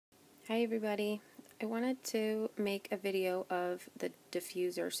Hi everybody. I wanted to make a video of the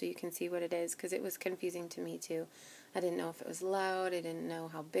diffuser so you can see what it is, because it was confusing to me too. I didn't know if it was loud, I didn't know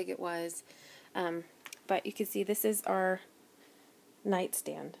how big it was, but you can see this is our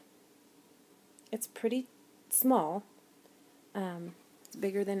nightstand. It's pretty small. It's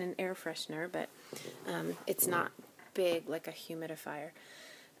bigger than an air freshener, but it's not big like a humidifier.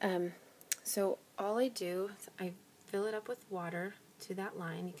 So all I do is I fill it up with water to that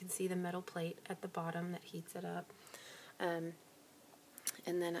line. You can see the metal plate at the bottom that heats it up. And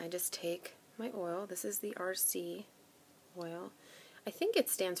then I just take my oil. This is the RC oil. I think it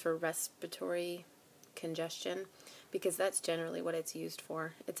stands for respiratory congestion because that's generally what it's used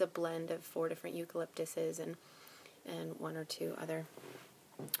for. It's a blend of 4 different eucalyptuses and 1 or 2 other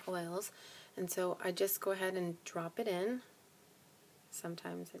oils. And so I just go ahead and drop it in.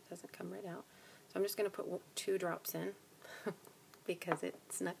 Sometimes it doesn't come right out. So I'm just going to put 2 drops in because it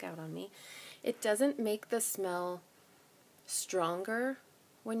snuck out on me. It doesn't make the smell stronger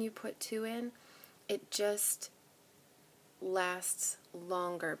when you put 2 in. It just lasts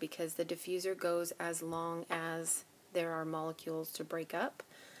longer because the diffuser goes as long as there are molecules to break up.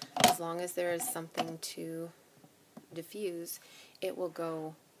 As long as there is something to diffuse, it will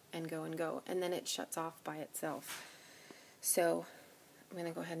go and go and go, and then it shuts off by itself. So I'm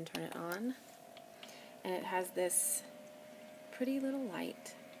going to go ahead and turn it on, and it has this pretty little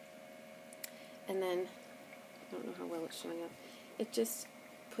light, and then I don't know how well it's showing up. It just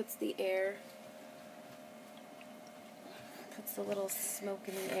puts the air, puts the little smoke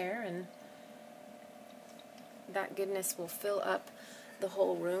in the air, and that goodness will fill up the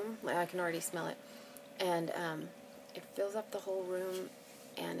whole room. I can already smell it, and it fills up the whole room,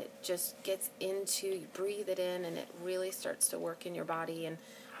 and it just gets into, you breathe it in, and it really starts to work in your body and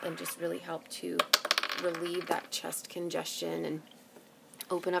just really help to relieve that chest congestion and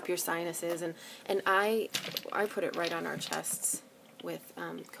open up your sinuses. And I put it right on our chests with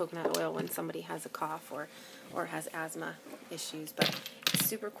coconut oil when somebody has a cough or has asthma issues. But it's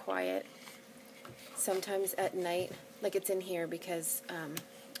super quiet. Sometimes at night, like it's in here because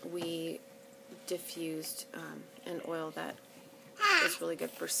we diffused an oil that is really good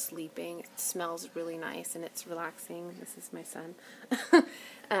for sleeping. It smells really nice and it's relaxing. This is my son.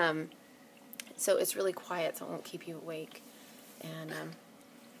 So it's really quiet, so it won't keep you awake. And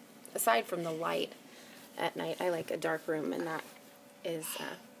aside from the light at night, I like a dark room, and that is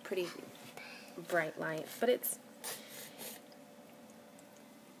a pretty bright light. But it's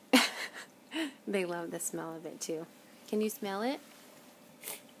they love the smell of it too. Can you smell it?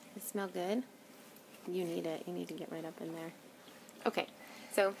 It smell good? You need it. You need to get right up in there. Okay,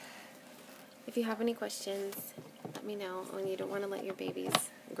 so if you have any questions, let me know. When you don't want to let your babies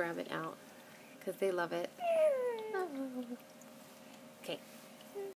grab it out because they love it. Oh.